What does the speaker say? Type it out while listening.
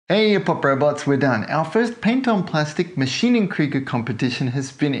Hey Pop Robots, we're done. Our first Paint on Plastic Maschinen Krieger competition has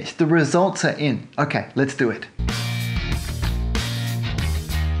finished. The results are in. Okay, let's do it.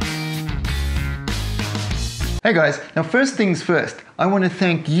 Hey guys, now first things first, I want to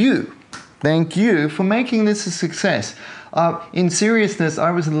thank you for making this a success. In seriousness,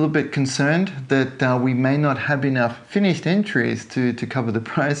 I was a little bit concerned that we may not have enough finished entries to cover the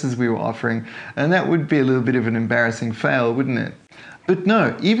prizes we were offering, and that would be a little bit of an embarrassing fail, wouldn't it? But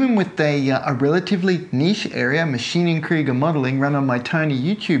no, even with a relatively niche area, Maschinen Krieger modeling, run on my tiny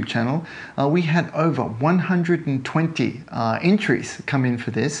YouTube channel, we had over 120 entries come in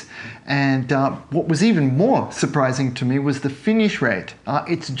for this. And what was even more surprising to me was the finish rate.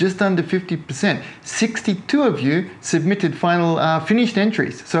 It's just under 50%. 62 of you submitted final finished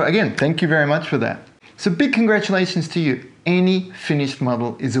entries. So again, thank you very much for that. So big congratulations to you. Any finished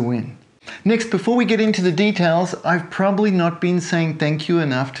model is a win. Next, before we get into the details, I've probably not been saying thank you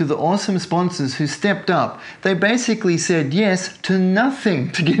enough to the awesome sponsors who stepped up. They basically said yes to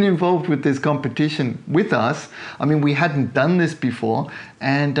nothing to get involved with this competition with us. I mean, we hadn't done this before,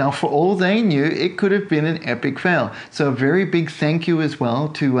 and for all they knew, it could have been an epic fail. So a very big thank you as well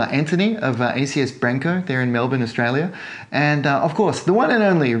to Anthony of ACS Branco there in Melbourne, Australia, and of course, the one and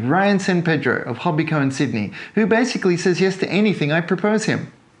only Ryan San Pedro of Hobbyco in Sydney, who basically says yes to anything I propose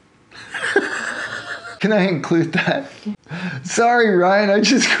him. Can I include that? Sorry, Ryan, I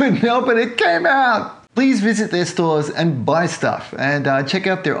just couldn't help it. It came out. Please visit their stores and buy stuff, and check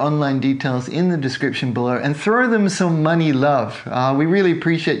out their online details in the description below and throw them some money love. We really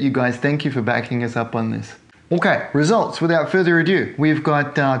appreciate you guys. Thank you for backing us up on this. Okay, results without further ado. We've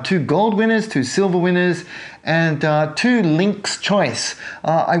got 2 gold winners, 2 silver winners, and 2 Link's Choice.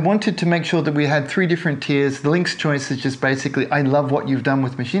 I wanted to make sure that we had 3 different tiers. The Link's Choice is just basically, I love what you've done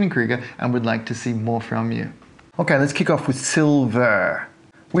with Maschinen Krieger and would like to see more from you. Okay, let's kick off with silver.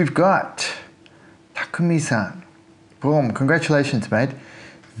 We've got Takumi-san. Boom, congratulations, mate.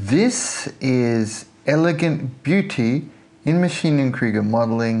 This is Elegant Beauty in Maschinen Krieger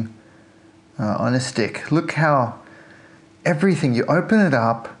modeling on a stick. Look how everything, you open it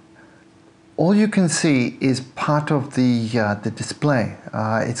up, all you can see is part of the display.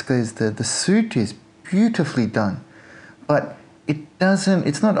 The suit is beautifully done, but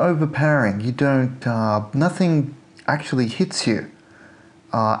it's not overpowering. You don't, nothing actually hits you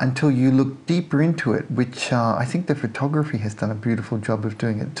until you look deeper into it, which I think the photography has done a beautiful job of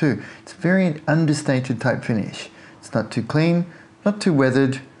doing it too. It's very understated type finish. It's not too clean, not too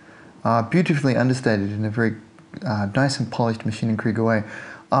weathered, beautifully understated in a very nice and polished Maschinen Krieger way.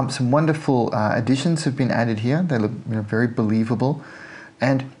 Some wonderful additions have been added here. They look very believable.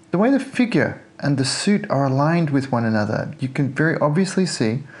 And the way the figure and the suit are aligned with one another, you can very obviously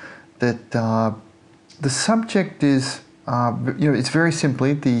see that the subject is, it's very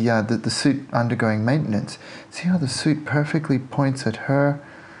simply the suit undergoing maintenance. See how the suit perfectly points at her,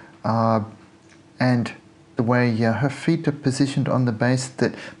 and the way her feet are positioned on the base,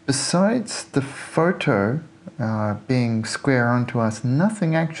 that besides the photo being square onto us,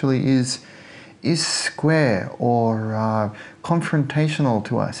 nothing actually is square or confrontational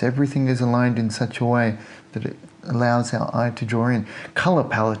to us. Everything is aligned in such a way that it allows our eye to draw in. Color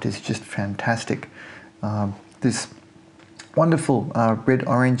palette is just fantastic. This wonderful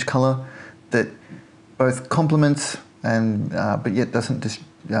red-orange color that both complements and but yet doesn't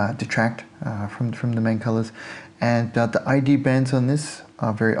detract from the main colors. And the ID bands on this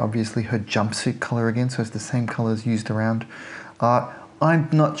are very obviously her jumpsuit color again, so it's the same colors used around. I'm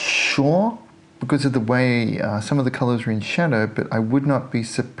not sure because of the way some of the colors are in shadow, but I would not be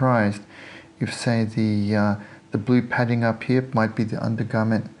surprised if, say, the blue padding up here might be the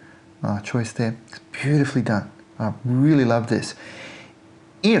undergarment choice there. It's beautifully done. I really love this.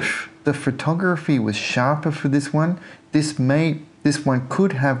 If the photography was sharper for this one, this one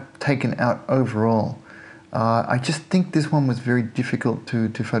could have taken out overall. I just think this one was very difficult to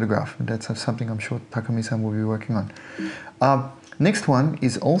photograph, and that's something I'm sure Takumi-san will be working on. Next one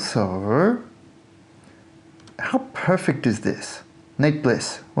is also, how perfect is this? Nate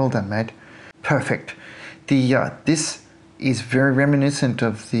Bliss, well done, mate. Perfect. This is very reminiscent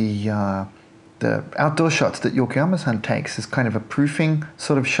of the outdoor shots that Yokoyama-san takes as kind of a proofing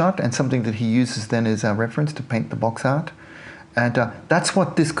sort of shot, and something that he uses then as a reference to paint the box art. And that's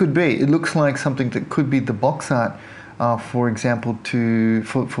what this could be. It looks like something that could be the box art, for example,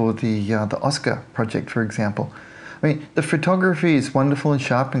 for the Oscar project, for example. I mean, the photography is wonderful and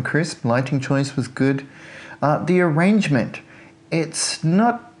sharp and crisp. Lighting choice was good. The arrangement, it's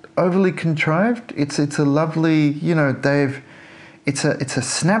not overly contrived. It's a lovely, it's a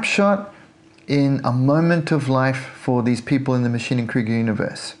snapshot in a moment of life for these people in the Maschinen Krieger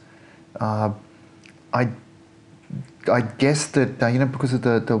universe. Uh, I I guess that, because of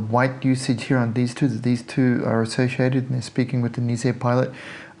the white usage here on these two are associated, and they're speaking with the Nise pilot,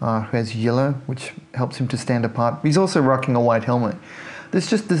 who has yellow, which helps him to stand apart. He's also rocking a white helmet.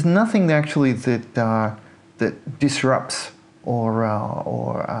 There's nothing actually that disrupts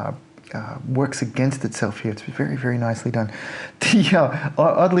or works against itself here. It's very, very nicely done.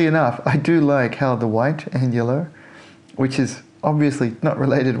 Oddly enough, I do like how the white and yellow, which is obviously not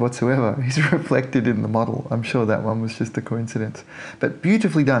related whatsoever, is reflected in the model. I'm sure that one was just a coincidence. But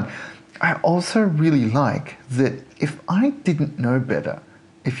beautifully done. I also really like that if I didn't know better,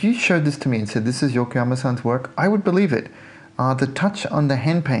 if you showed this to me and said this is Yokoyama-san's work, I would believe it. The touch on the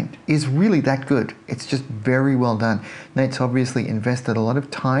hand paint is really that good. It's just very well done. Nate's obviously invested a lot of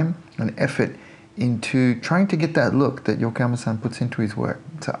time and effort into trying to get that look that Yokoyama-san puts into his work.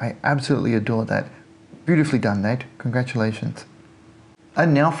 So I absolutely adore that. Beautifully done, Nate. Congratulations.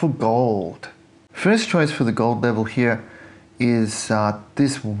 And now for gold. First choice for the gold level here is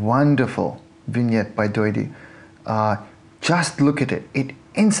this wonderful vignette by Doidi. Just look at it. It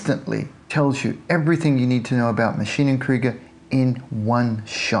instantly tells you everything you need to know about Maschinen Krieger in one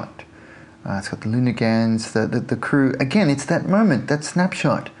shot. It's got the Lunagans, the crew. Again, it's that moment, that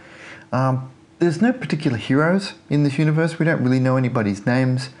snapshot. There's no particular heroes in this universe. We don't really know anybody's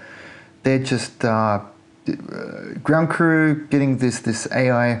names. They're just ground crew getting this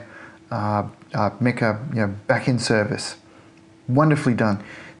AI mecha back in service. Wonderfully done.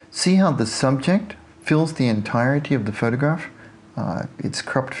 See how the subject fills the entirety of the photograph? It's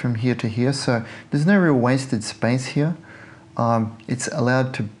cropped from here to here, so there's no real wasted space here. It's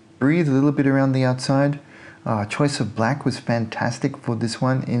allowed to breathe a little bit around the outside. Choice of black was fantastic for this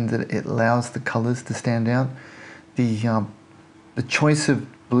one in that it allows the colors to stand out. The choice of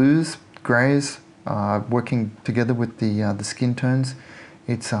blues, grays, working together with the skin tones,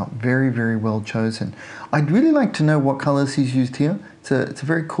 it's very, very well chosen. I'd really like to know what colors he's used here. It's a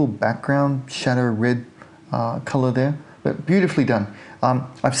very cool background, shadow red color there, but beautifully done.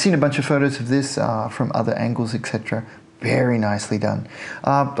 I've seen a bunch of photos of this from other angles, etc. Very nicely done.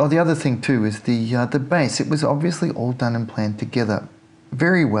 The other thing too is the base. It was obviously all done and planned together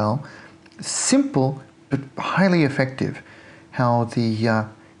very well. Simple, but highly effective. How the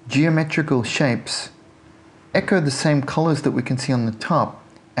geometrical shapes echo the same colors that we can see on the top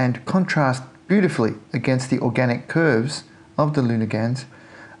and contrast beautifully against the organic curves of the Lunagans,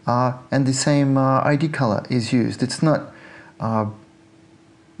 and the same ID color is used. It's not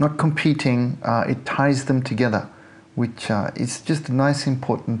competing, it ties them together, which is just a nice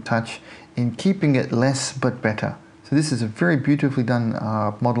important touch in keeping it less but better. So this is a very beautifully done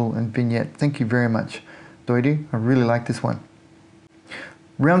model and vignette. Thank you very much, Doidi. I really like this one.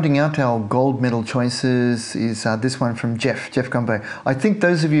 Rounding out our gold medal choices is this one from Jeff Gumbe. I think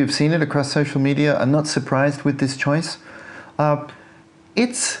those of you who've seen it across social media are not surprised with this choice.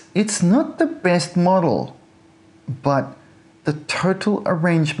 It's not the best model, but the total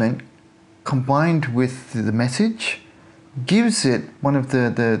arrangement combined with the message gives it one of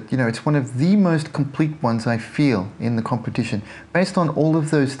it's one of the most complete ones I feel in the competition, based on all of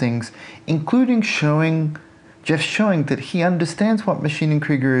those things, including Jeff showing that he understands what Maschinen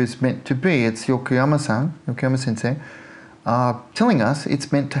Krieger is meant to be. It's Yokoyama-san, Yokoyama Sensei, telling us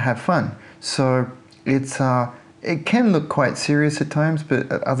it's meant to have fun. So it can look quite serious at times,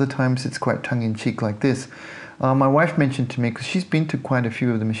 but at other times it's quite tongue-in-cheek like this. My wife mentioned to me, because she's been to quite a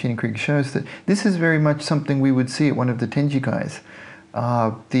few of the Maschinen Krieger shows, that this is very much something we would see at one of the Tenjikais.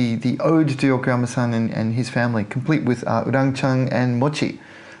 The ode to Yokoyama-san and his family, complete with Urang-chan and Mochi.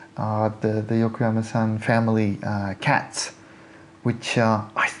 The Yokoyama-san family cats, which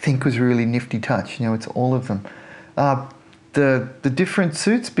I think was a really nifty touch. It's all of them. The different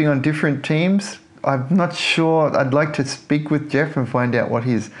suits being on different teams, I'm not sure. I'd like to speak with Jeff and find out what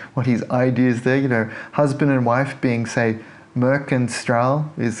his ideas there. Husband and wife being, say, Merc and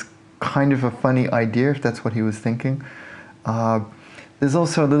Strahl is kind of a funny idea if that's what he was thinking. There's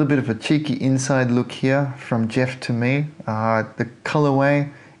also a little bit of a cheeky inside look here from Jeff to me. The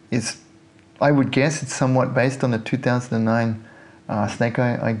colorway is, I would guess, it's somewhat based on the 2009 Snake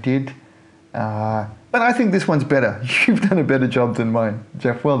Eye I did. But I think this one's better. You've done a better job than mine,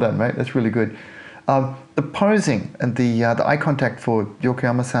 Jeff. Well done, mate. That's really good. The posing and the eye contact for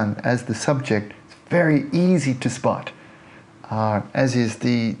Yokoyama-san as the subject is very easy to spot, as is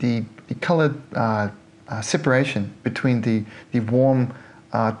the color separation between the warm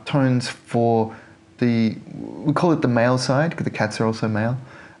tones for we call it the male side, because the cats are also male,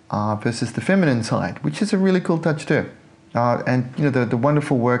 versus the feminine side, which is a really cool touch too. And the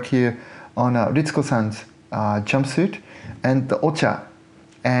wonderful work here on Ritsuko-san's jumpsuit and the ocha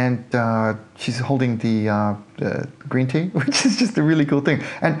and she's holding the green tea, which is just a really cool thing.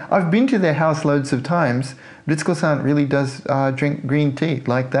 And I've been to their house loads of times. Ritsuko-san really does drink green tea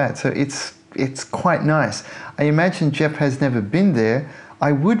like that, so it's quite nice. I imagine Jeff has never been there.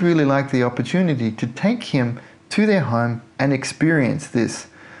 I would really like the opportunity to take him to their home and experience this,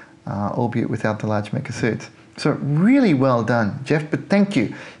 albeit without the large mecha suits. So really well done, Jeff, but thank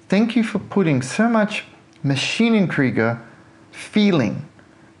you. Thank you for putting so much Maschinen Krieger feeling,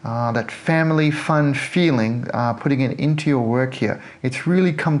 that family fun feeling, putting it into your work here. It's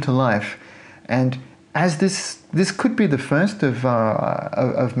really come to life. And as this could be the first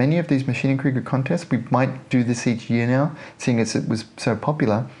of many of these Maschinen Krieger contests, we might do this each year now, seeing as it was so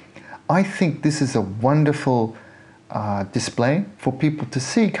popular. I think this is a wonderful display for people to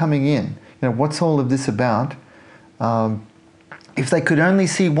see coming in. You know, what's all of this about? If they could only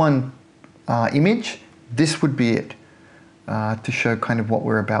see one image, this would be it, to show kind of what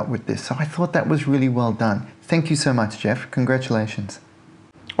we're about with this. So I thought that was really well done. Thank you so much, Jeff. Congratulations.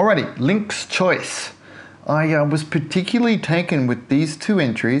 Alrighty, Link's Choice. I was particularly taken with these two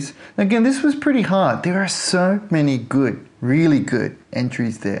entries. Again, this was pretty hard. There are so many good, really good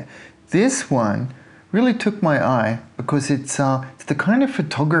entries there. This one really took my eye because it's the kind of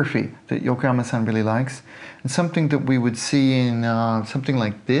photography that Yokoyama-san really likes, and something that we would see in something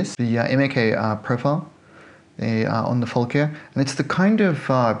like this, the Ma.K profile on the Folker. And it's the kind of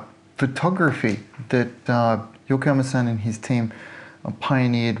photography that Yokoyama-san and his team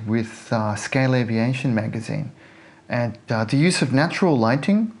pioneered with Scale Aviation magazine. And the use of natural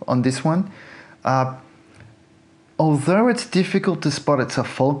lighting on this one, although it's difficult to spot it's a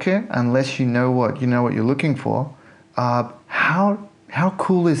Folker unless you know what you're looking for, how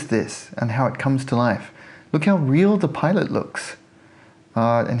cool is this and how it comes to life? Look how real the pilot looks,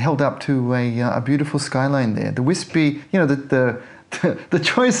 and held up to a beautiful skyline there. The wispy, the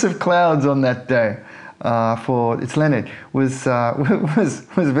choice of clouds on that day for its Leonard was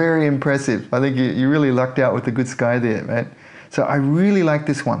very impressive. I think you really lucked out with a good sky there, right? So I really like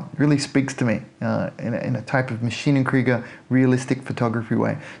this one. It really speaks to me in a type of Maschinen Krieger realistic photography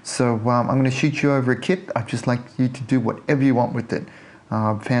way. So I'm going to shoot you over a kit. I'd just like you to do whatever you want with it.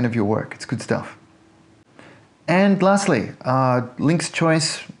 Fan of your work. It's good stuff. And lastly, Link's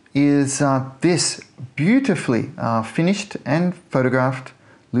Choice is this beautifully finished and photographed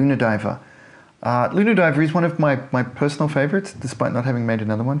Lunar Diver. Lunar Diver is one of my personal favorites, despite not having made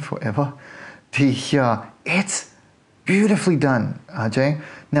another one forever. It's beautifully done, RJ.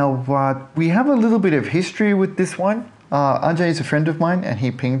 Now, we have a little bit of history with this one. RJ is a friend of mine, and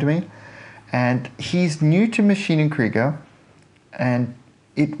he pinged me. And he's new to Maschinen Krieger, and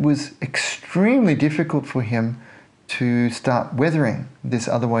it was extremely difficult for him to start weathering this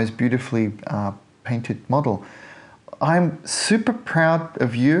otherwise beautifully painted model. I'm super proud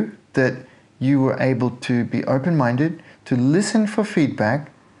of you that you were able to be open-minded, to listen for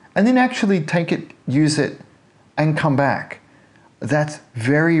feedback, and then actually take it, use it, and come back. That's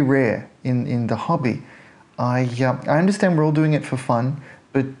very rare in the hobby. I understand we're all doing it for fun,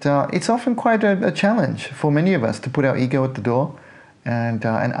 but it's often quite a challenge for many of us to put our ego at the door and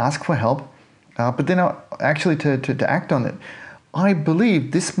ask for help, but then actually to act on it. I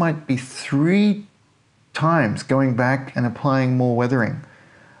believe this might be 3 times going back and applying more weathering,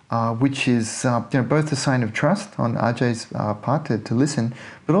 which is both a sign of trust on RJ's part to listen,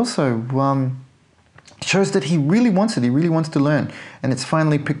 but also shows that he really wants it. He really wants to learn, and it's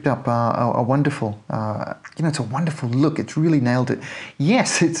finally picked up a wonderful, it's a wonderful look. It's really nailed it.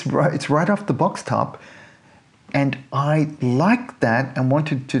 Yes, it's right off the box top, and I like that and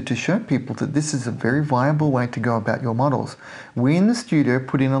wanted to show people that this is a very viable way to go about your models. We in the studio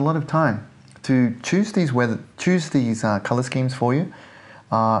put in a lot of time to choose these color schemes for you,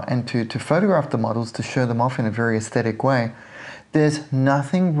 and to photograph the models to show them off in a very aesthetic way. There's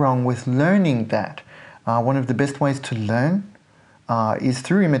nothing wrong with learning that. One of the best ways to learn is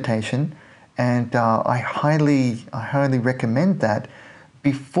through imitation, and I highly recommend that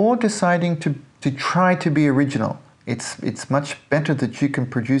before deciding to try to be original. It's much better that you can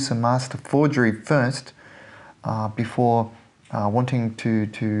produce a master forgery first before wanting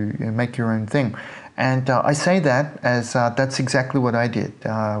to make your own thing. And I say that as that's exactly what I did.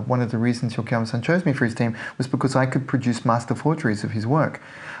 One of the reasons Yokoyama-san chose me for his team was because I could produce master forgeries of his work.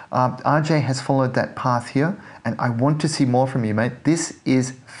 RJ has followed that path here, and I want to see more from you, mate. This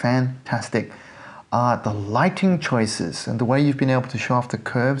is fantastic. The lighting choices and the way you've been able to show off the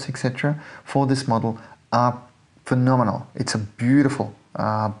curves, etc., for this model are phenomenal. It's a beautiful,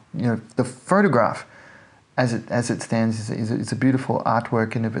 the photograph as it stands is a beautiful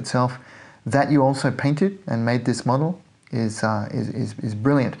artwork in of itself. That you also painted and made this model is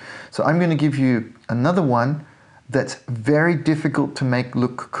brilliant. So I'm going to give you another one that's very difficult to make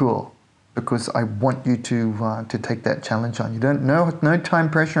look cool, because I want you to take that challenge on. You don't know, no time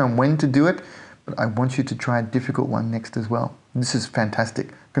pressure on when to do it, but I want you to try a difficult one next as well. This is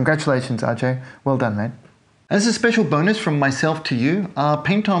fantastic. Congratulations, RJ. Well done, mate. As a special bonus from myself to you, our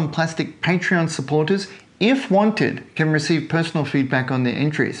Paint on Plastic Patreon supporters, if wanted, can receive personal feedback on their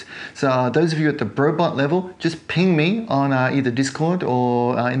entries. So those of you at the Brobot level, just ping me on either Discord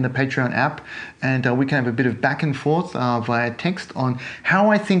or in the Patreon app, and we can have a bit of back and forth via text on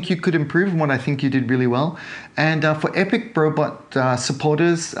how I think you could improve and what I think you did really well. And for Epic Brobot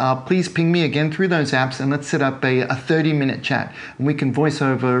supporters, please ping me again through those apps, and let's set up a 30-minute chat. And we can voice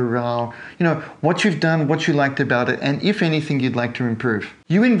over what you've done, what you liked about it, and if anything you'd like to improve.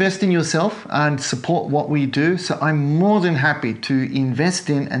 You invest in yourself and support what we do, so I'm more than happy to invest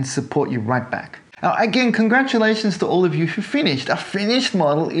in and support you right back. Again, congratulations to all of you who finished. A finished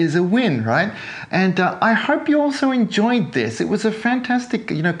model is a win, right? And I hope you also enjoyed this. It was a fantastic,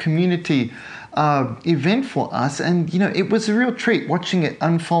 community event for us, and it was a real treat watching it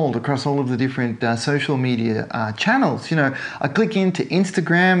unfold across all of the different social media channels. I click into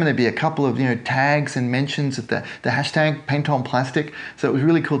Instagram and there'd be a couple of tags and mentions of the hashtag Paint on Plastic, so it was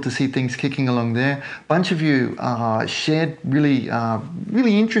really cool to see things kicking along there. A bunch of you shared really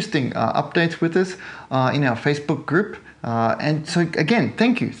interesting updates with us in our Facebook group. And so again,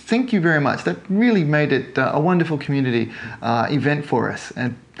 thank you very much. That really made it a wonderful community event for us,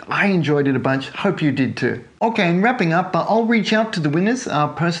 and I enjoyed it a bunch. Hope you did too. Okay, and wrapping up, I'll reach out to the winners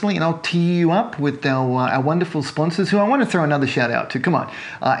personally, and I'll tee you up with our wonderful sponsors, who I want to throw another shout out to. Come on,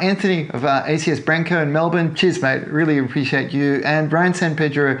 Anthony of ACS Branco in Melbourne. Cheers, mate. Really appreciate you. And Brian San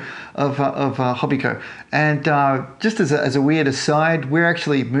Pedro of Hobbyco. And just as a weird aside, we're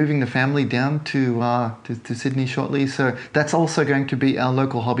actually moving the family down to Sydney shortly, so that's also going to be our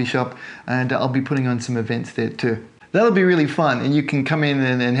local hobby shop, and I'll be putting on some events there too. That'll be really fun, and you can come in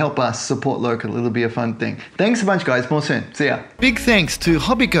and help us support local. It'll be a fun thing. Thanks a bunch, guys. More soon. See ya. Big thanks to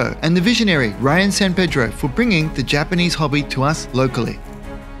Hobbyco and the visionary Ryan San Pedro for bringing the Japanese hobby to us locally.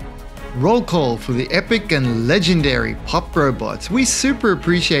 Roll call for the epic and legendary Pop Robots. We super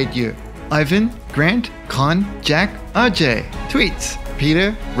appreciate you. Ivan, Grant, Con, Jack, RJ. Tweets: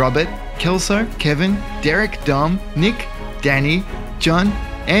 Peter, Robert, Kelso, Kevin, Derek, Dom, Nick, Danny, John,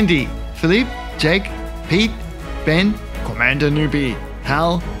 Andy, Philippe, Jake, Pete, Ben, Commander Newbie,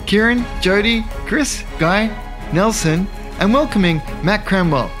 Hal, Kieran, Jody, Chris, Guy, Nelson, and welcoming Matt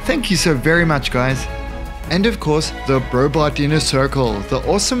Cranwell. Thank you so very much, guys. And of course, the Brobot Inner Circle, the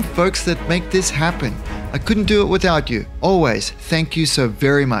awesome folks that make this happen. I couldn't do it without you. Always, thank you so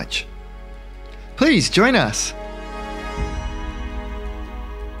very much. Please join us.